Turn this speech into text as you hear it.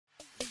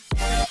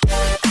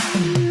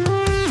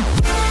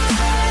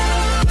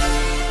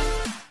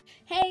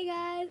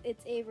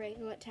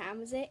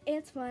time is it?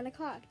 It's 1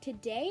 o'clock.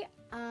 Today,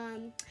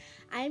 I'm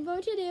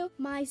going to do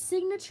my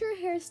signature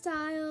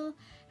hairstyle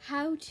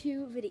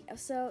how-to video.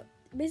 So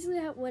basically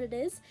what it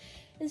is,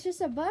 it's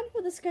just a bun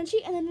with a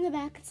scrunchie, and then in the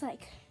back it's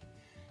like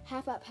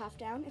half up, half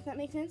down, if that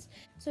makes sense.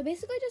 So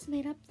basically just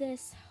made up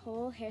this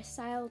whole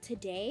hairstyle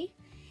today.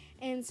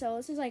 And so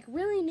this is like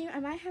really new.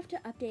 I might have to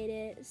update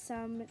it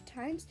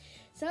sometimes.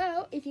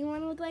 So if you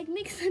want to look like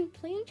me, because I'm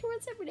planning to wear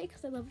this every day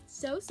because I love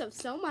it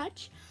so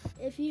much.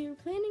 If you're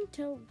planning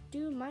to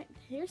do my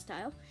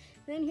hairstyle,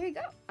 then here you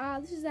go.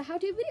 This is a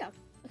how-to video.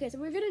 Okay, so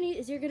what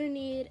you're gonna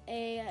need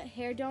a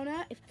hair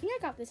donut. I think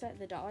I got this at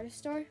the dollar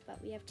store, but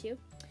we have two.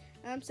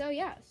 So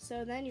yeah,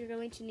 so then you're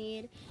going to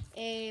need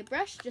a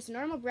brush, just a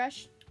normal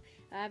brush.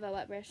 I have a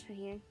wet brush right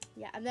here.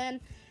 Yeah, and then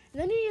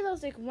you need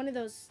those, like one of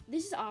those.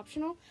 This is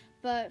optional,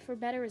 but for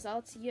better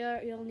results,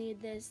 you'll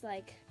need this,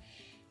 like,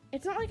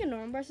 it's not like a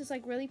normal brush. It's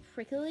like really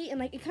prickly, and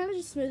like it kind of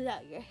just smooths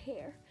out your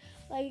hair.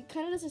 Like it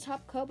kind of does a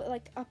top coat, but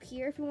like up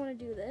here, if you want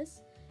to do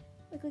this,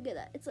 like look at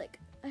that. It's like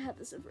I had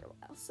this in for a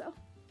while. So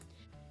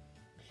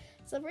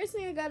first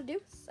thing I gotta do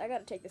is I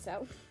gotta take this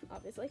out,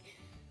 obviously.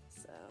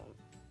 So,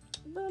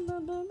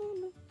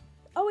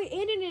 oh wait,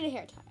 and you need a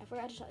hair tie. I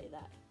forgot to tell you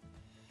that.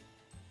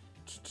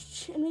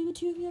 And maybe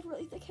too if you have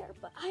really thick hair,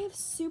 but I have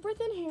super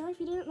thin hair if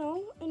you didn't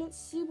know, and it's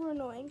super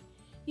annoying.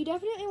 You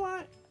definitely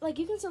want, like,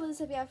 you can still do this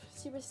if you have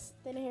super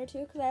thin hair too,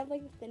 because I have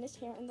like the thinnest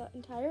hair in the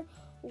entire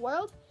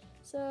world.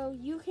 So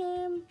you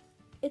can,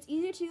 it's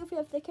easier too if you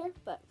have thick hair,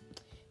 but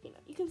you know,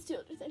 you can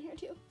still do thin hair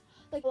too.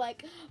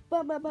 Like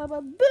boom,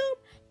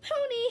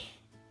 pony.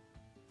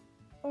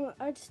 Oh,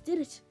 I just did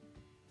it.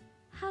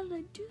 How did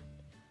I do it?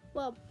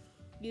 Well,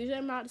 usually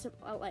I'm not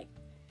like,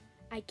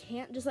 I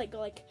can't just like go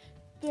like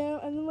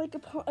down and then like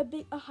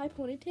a high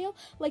ponytail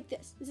like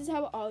this. This is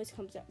how it always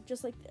comes out,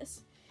 just like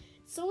this.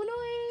 It's so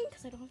annoying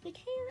because I don't have thick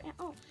hair at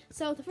all.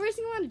 So the first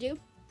thing you want to do,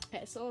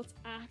 okay, so let's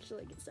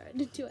actually get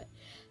started into it.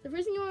 The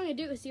first thing you want to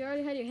do is you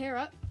already had your hair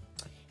up.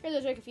 Here's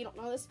a trick if you don't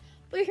know this.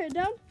 Put your hair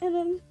down and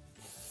then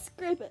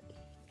scrape it.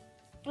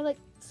 Or like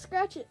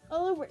scratch it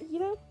all over, you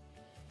know?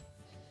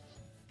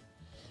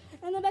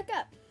 And then back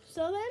up.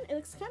 So then it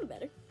looks kind of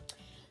better.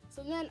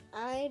 So then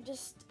I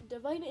just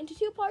divide it into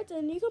two parts,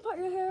 and you can part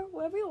your hair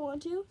wherever you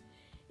want to.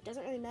 It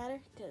doesn't really matter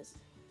because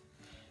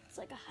it's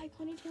like a high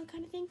ponytail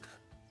kind of thing.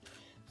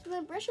 So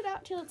then brush it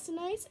out till it's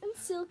nice and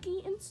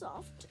silky and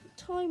soft.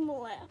 Time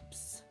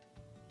lapse.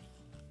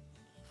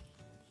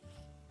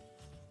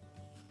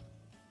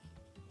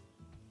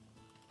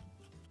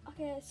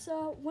 Okay,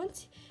 so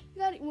once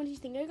you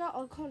think you got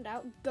all combed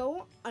out,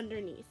 go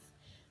underneath.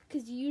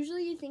 Because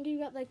usually you think you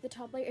got like the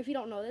top layer, if you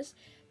don't know this,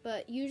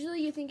 but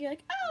usually you think you're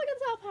like, oh, I got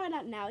this all piled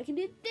out now. I can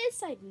do this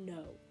side.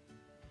 No,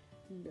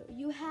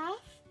 you have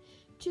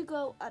to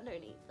go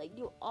underneath. Like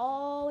you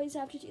always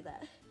have to do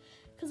that.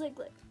 Because like,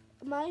 look,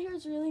 my hair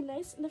is really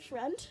nice in the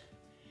front,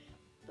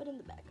 but in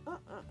the back,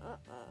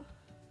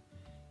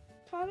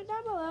 Comment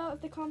down below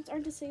if the comments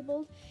aren't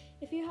disabled,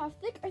 if you have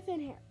thick or thin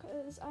hair,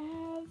 because I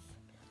have,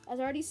 as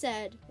I already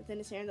said, the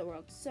thinnest hair in the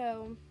world.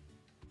 So,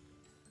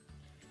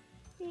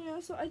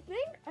 yeah, so I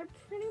think I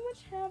pretty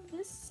much have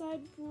this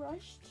side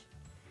brushed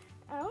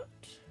out.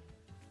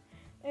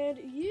 And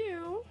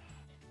you,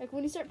 like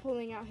when you start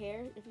pulling out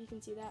hair, if you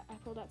can see that, I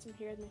pulled out some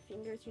hair with my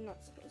fingers. You're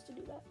not supposed to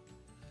do that.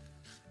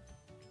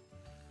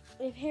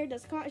 If hair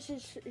does come out, it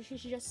should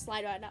just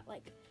slide out, not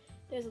like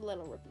there's a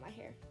little rip in my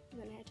hair.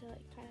 And then I had to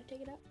like kind of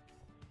take it out.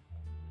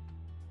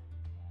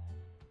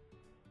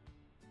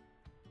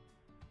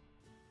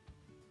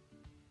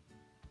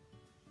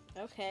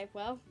 Okay,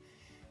 well,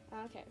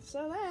 okay,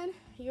 so then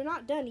you're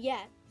not done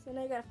yet. So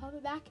now you gotta pop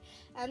it back,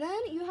 and then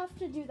you have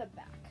to do the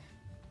back.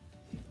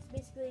 It's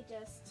basically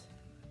just,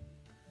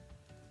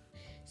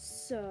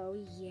 so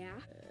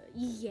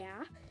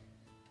yeah.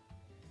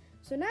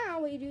 So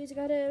now what you do is you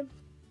gotta,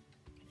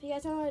 if you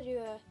guys don't know how to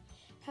do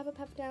have a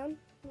puff down,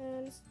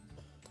 and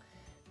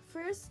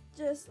first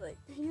just like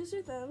use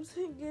your thumbs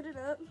and get it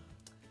up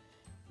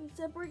and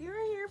separate your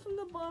hair from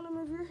the bottom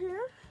of your hair.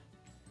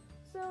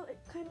 So it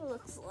kind of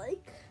looks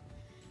like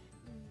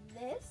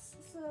this.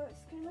 So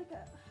it's kind of like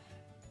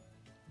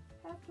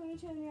a half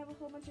ponytail, and you have a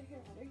whole bunch of hair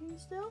under here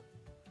still.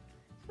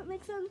 Does that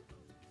make sense?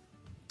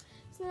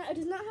 So now it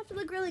does not have to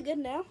look really good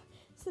now.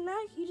 So now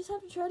you just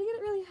have to try to get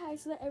it really high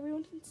so that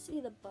everyone can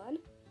see the bun.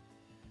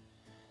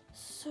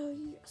 So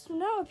yeah, so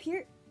now up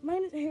here, my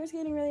hair is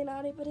getting really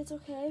naughty, but it's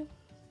okay,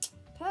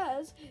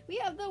 because we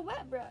have the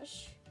wet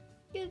brush.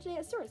 Get it today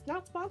at store. It's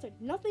not sponsored.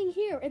 Nothing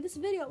here in this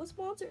video was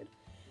sponsored,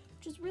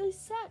 which is really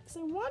sad because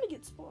I want to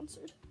get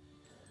sponsored.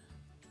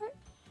 Alright,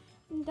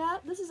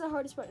 and this is the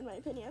hardest part in my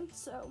opinion.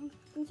 So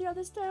you throw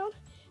this down,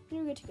 and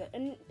you're good to go.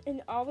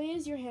 And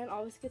always, your hand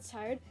always gets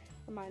tired.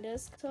 Mine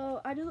does.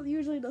 So I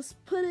usually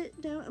just put it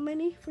down on my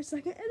knee for a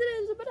second, and then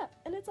I zip it up,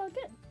 and it's all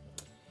good.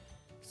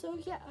 So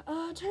yeah,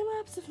 time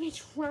lapse of me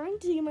trying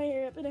to get my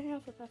hair up in a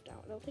half a puff down.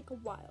 It'll take a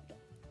while though.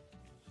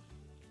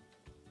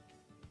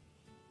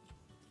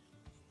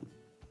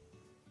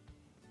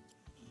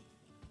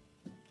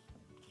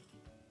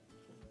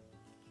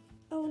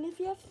 Oh, and if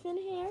you have thin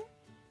hair,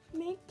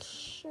 make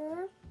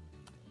sure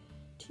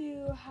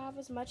to have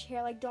as much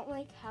hair, like don't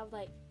like have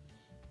like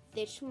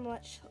this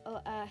much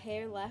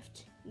hair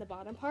left in the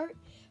bottom part.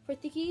 For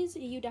thickies,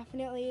 you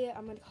definitely,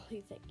 I'm gonna call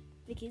you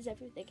thickies if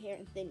you have thick hair,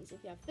 and thins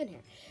if you have thin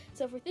hair.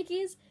 So for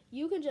thickies,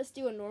 you can just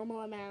do a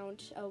normal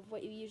amount of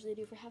what you usually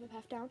do for half a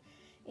puff down,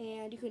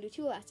 and you can do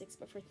 2 elastics.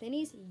 But for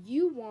thinnies,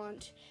 you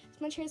want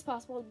as much hair as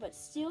possible, but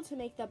still to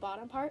make the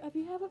bottom part of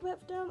your half a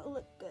puff down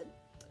look good.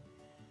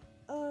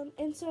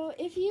 And so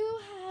if you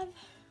have,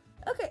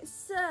 okay,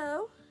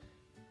 so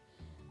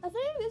I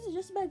think this is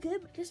just about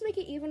good, but just make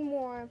it even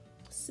more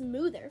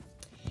smoother.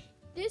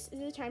 This is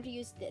the time to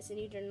use this, and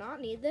you do not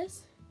need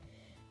this,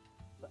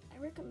 but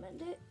I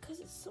recommend it because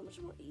it's so much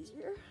more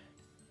easier.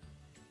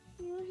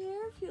 Your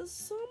hair feels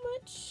so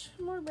much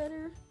more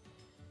better.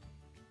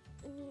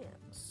 And yeah,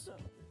 so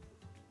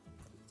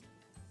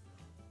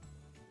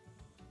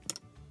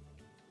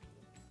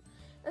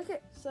okay,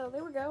 so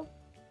there we go.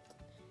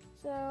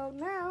 So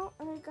now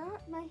I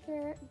got my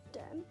hair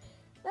done.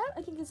 That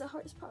I think is the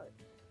hardest part.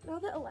 Now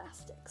the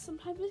elastic.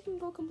 Sometimes it can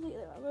go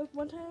completely wrong. Like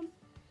one time,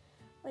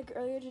 like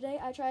earlier today,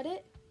 I tried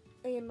it,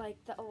 and like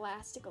the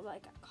elastic of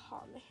like got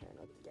caught in the hair.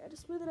 And yeah,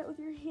 just smooth it out with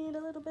your hand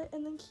a little bit,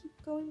 and then keep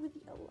going with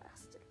the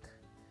elastic.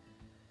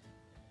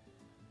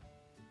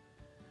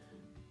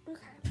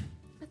 Okay,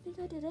 I think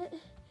I did it.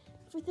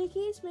 For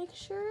thickies, make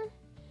sure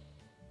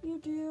you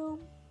do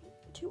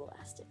 2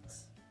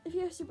 elastics. If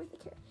you have super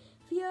thick hair.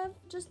 If you have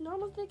just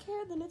normal thick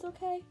hair, then it's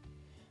okay.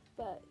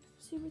 But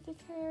super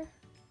thick hair,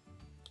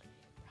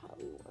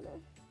 probably wanna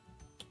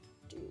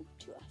do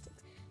 2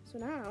 elastics. So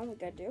now what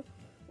I gotta do,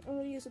 I'm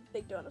gonna use a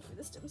big donut for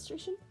this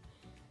demonstration.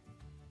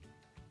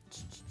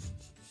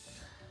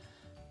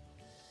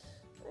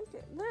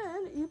 Okay,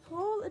 then you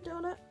pull the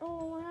donut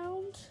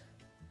around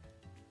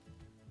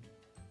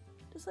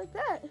just like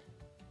that.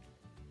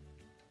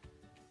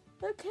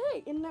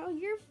 Okay, and now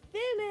you're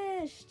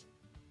finished.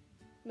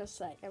 No,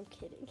 sorry, I'm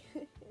kidding.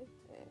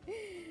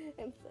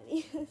 I'm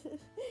funny. I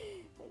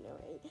know,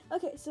 right?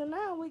 Okay, so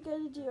now we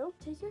gotta do,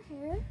 take your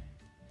hair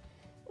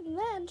and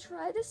then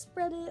try to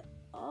spread it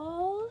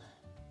all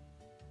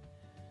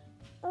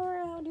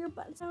around your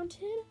bun.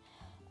 Fountain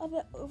of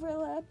it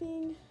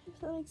overlapping,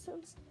 if that makes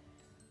sense.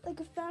 Like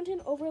a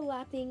fountain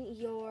overlapping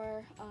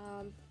your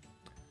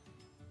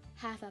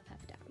half up,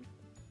 half down.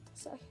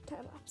 So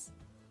time lapse.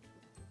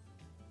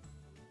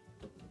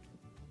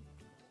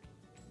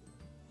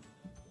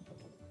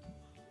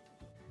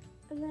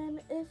 And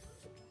then if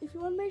you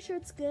want to make sure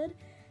it's good,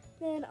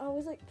 then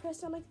always like press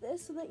down like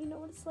this so that you know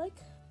what it's like.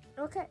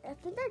 Okay, I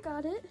think I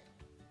got it.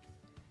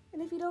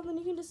 And if you don't, then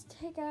you can just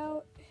take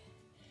out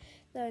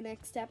the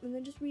next step and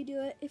then just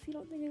redo it if you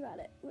don't think you got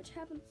it, which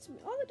happens to me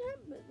all the time,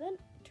 but then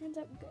it turns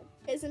out good.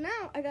 Okay, so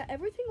now I got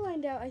everything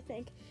lined out, I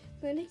think.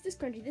 I'm gonna take this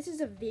scrunchie. This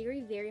is a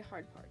very, very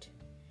hard part.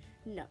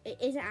 No, it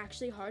isn't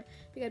actually hard.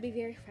 You gotta be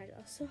very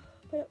fragile. So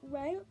put it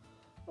right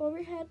over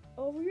your head,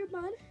 over your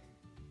bun,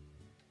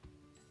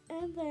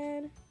 and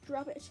then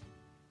drop it.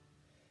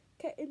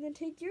 Okay, and then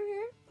take your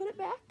hair, put it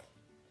back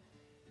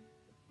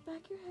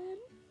your head,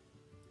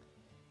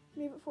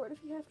 move it forward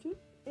if you have to,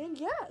 and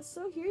yeah,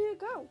 so here you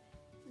go.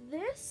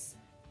 This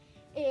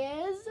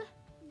is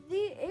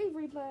the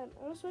Avery bun.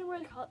 I don't know why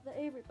they call it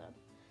the Avery bun.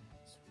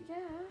 So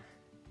yeah.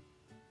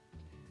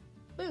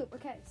 Boom.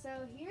 Okay, so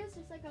here's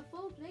just like a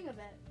full thing of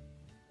it.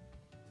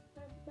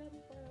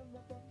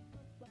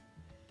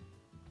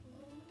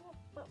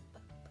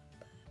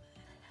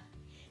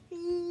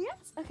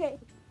 Yes. Okay.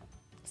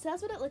 So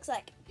that's what it looks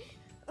like.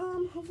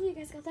 Hopefully you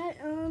guys got that.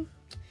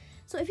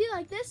 So if you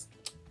like this,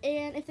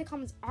 and if the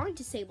comments aren't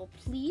disabled,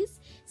 please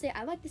say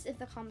I like this if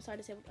the comments are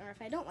disabled, or if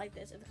I don't like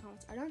this if the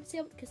comments are not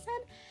disabled, because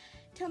then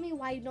tell me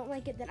why you don't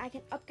like it, then I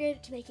can upgrade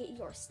it to make it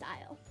your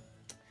style.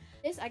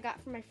 This I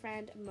got from my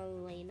friend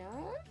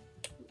Melena.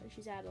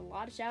 She's had a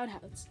lot of shout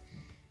outs.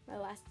 My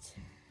last,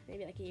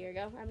 maybe like a year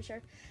ago, I'm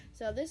sure.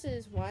 So this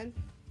is one.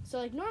 So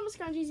like normal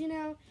scrunchies, you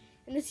know,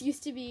 and this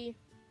used to be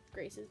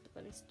Grace's, but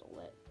then I stole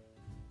it.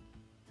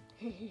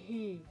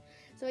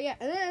 So yeah,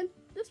 and then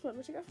this one,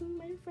 which I got from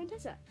my friend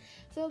Tessa.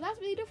 So that's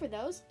what you do for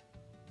those.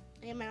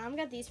 And my mom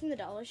got these from the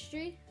Dollar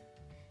Tree.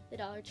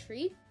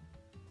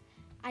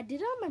 I did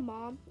it on my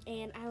mom,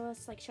 and I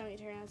was like showing it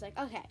to her, and I was like,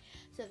 okay,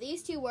 so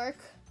these two work,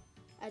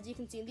 as you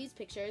can see in these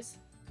pictures.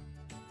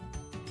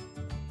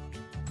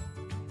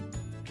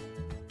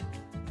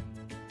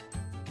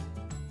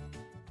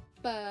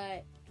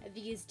 But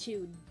these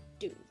two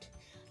don't.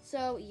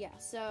 So yeah,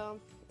 so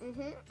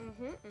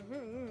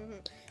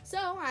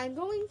so I'm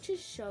going to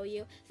show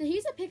you. So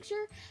here's a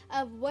picture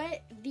of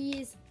what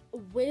these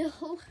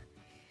will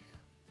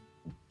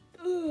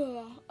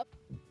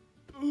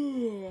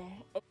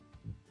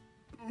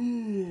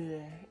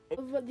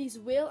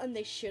and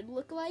they should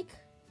look like.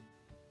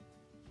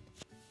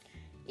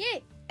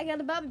 Yay! I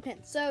got a bobby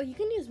pin. So you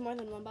can use more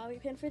than one bobby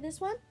pin for this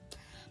one,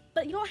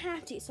 but you don't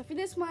have to. So for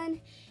this one,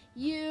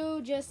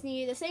 you just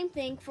need the same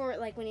thing for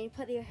like when you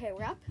put your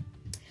hair up.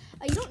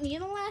 You don't need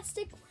an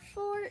elastic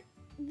for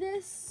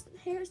this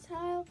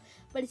hairstyle,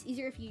 but it's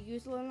easier if you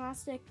use a long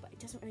elastic, but it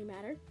doesn't really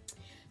matter.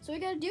 So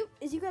what you gotta do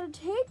is you gotta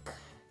take,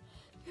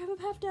 you have a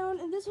puff down,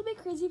 and this will be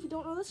crazy if you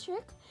don't know this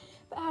trick,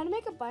 but how to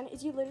make a bun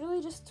is you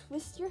literally just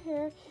twist your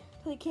hair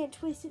till you can't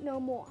twist it no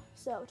more.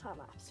 So time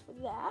lapse for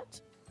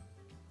that.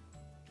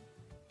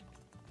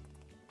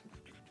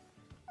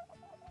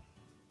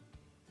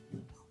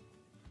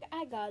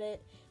 I got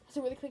it. That's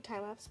a really quick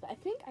time lapse, but I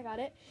think I got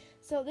it.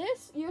 So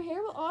this, your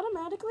hair will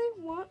automatically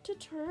want to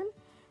turn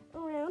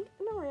around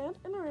and around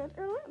and around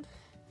and around.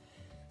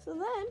 So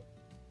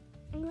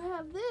then you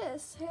have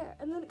this hair,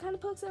 and then it kind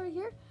of pokes over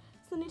here.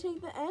 So then you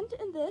take the end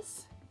and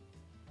this,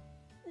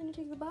 then you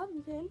take the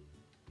bobbin pin,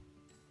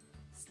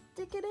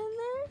 stick it in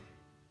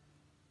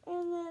there,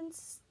 and then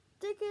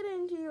stick it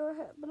into your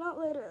hair, but not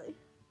literally.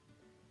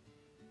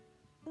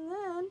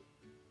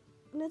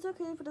 And it's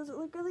okay if it doesn't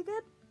look really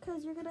good,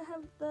 because you're gonna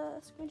have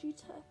the scrunchie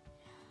to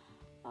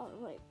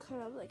like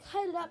kind of like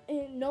hide it up,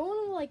 and no one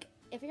will, like,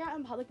 if you're out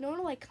in public, no one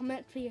will like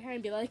comment for your hair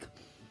and be like,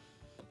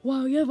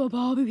 wow, you have a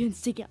bobby pin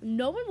sticking out.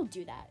 No one will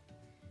do that.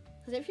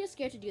 Because if you're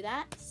scared to do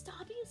that,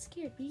 stop being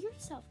scared. Be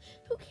yourself.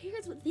 Who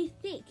cares what they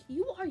think?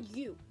 You are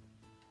you.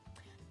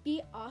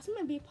 Be awesome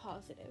and be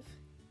positive.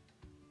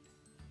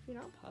 If you're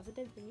not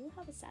positive, then you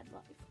have a sad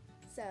life.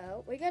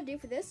 So what you gotta do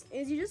for this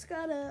is you just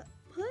gotta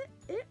put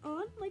it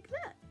on like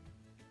that.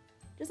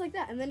 Just like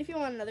that. And then if you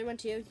want another one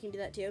too, you can do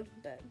that too.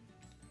 But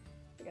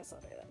I guess I'll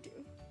do that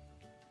too.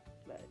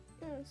 But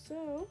yeah,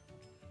 so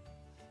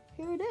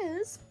here it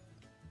is.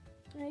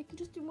 Now you can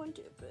just do one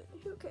too, but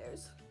who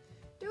cares?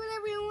 Do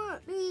whatever you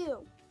want, be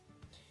you.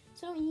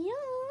 So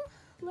yeah,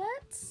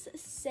 let's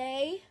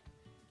say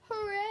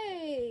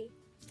hooray.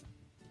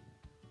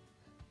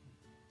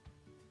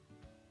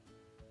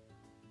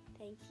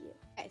 Thank you.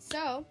 Okay,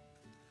 so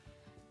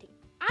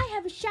I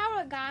have a shout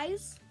out,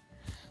 guys.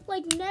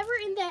 Like never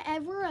in the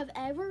ever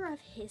of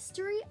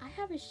history, I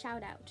have a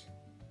shout out.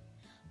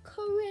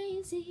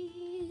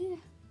 Crazy.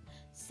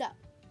 So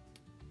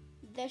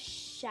the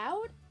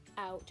shout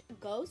out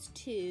goes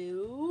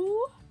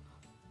to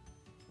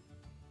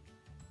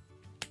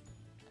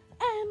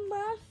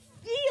Emma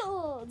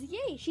Fields.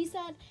 Yay! She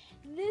said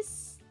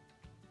this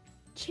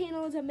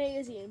channel is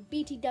amazing.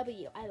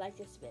 BTW. I like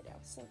this video.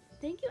 So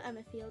thank you,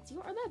 Emma Fields.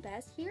 You are the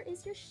best. Here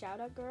is your shout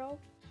out, girl.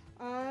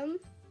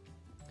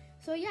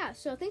 So yeah,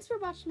 so thanks for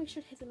watching. Make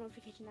sure to hit the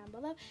notification down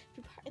below if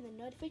you're part of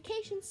the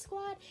notification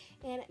squad,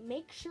 and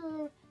make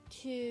sure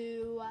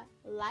to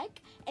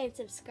like and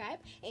subscribe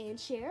and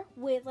share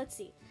with, let's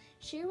see,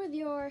 share with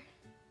your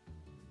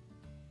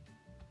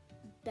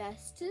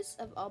bestest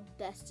of all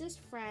bestest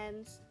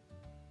friends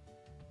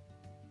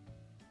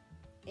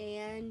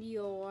and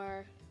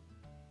your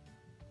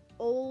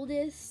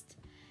oldest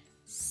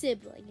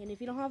sibling. And if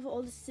you don't have an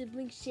oldest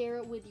sibling, share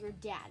it with your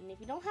dad. And if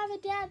you don't have a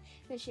dad,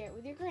 then share it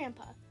with your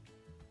grandpa.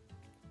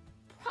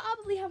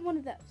 Probably have one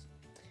of those.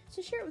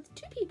 So share it with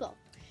 2 people.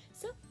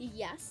 So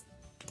yes,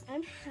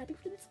 I'm happy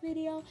for this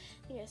video.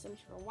 Thank you guys so much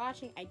for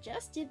watching. I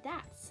just did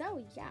that.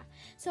 So yeah.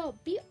 So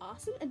be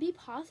awesome and be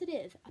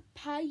positive.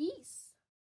 Peace.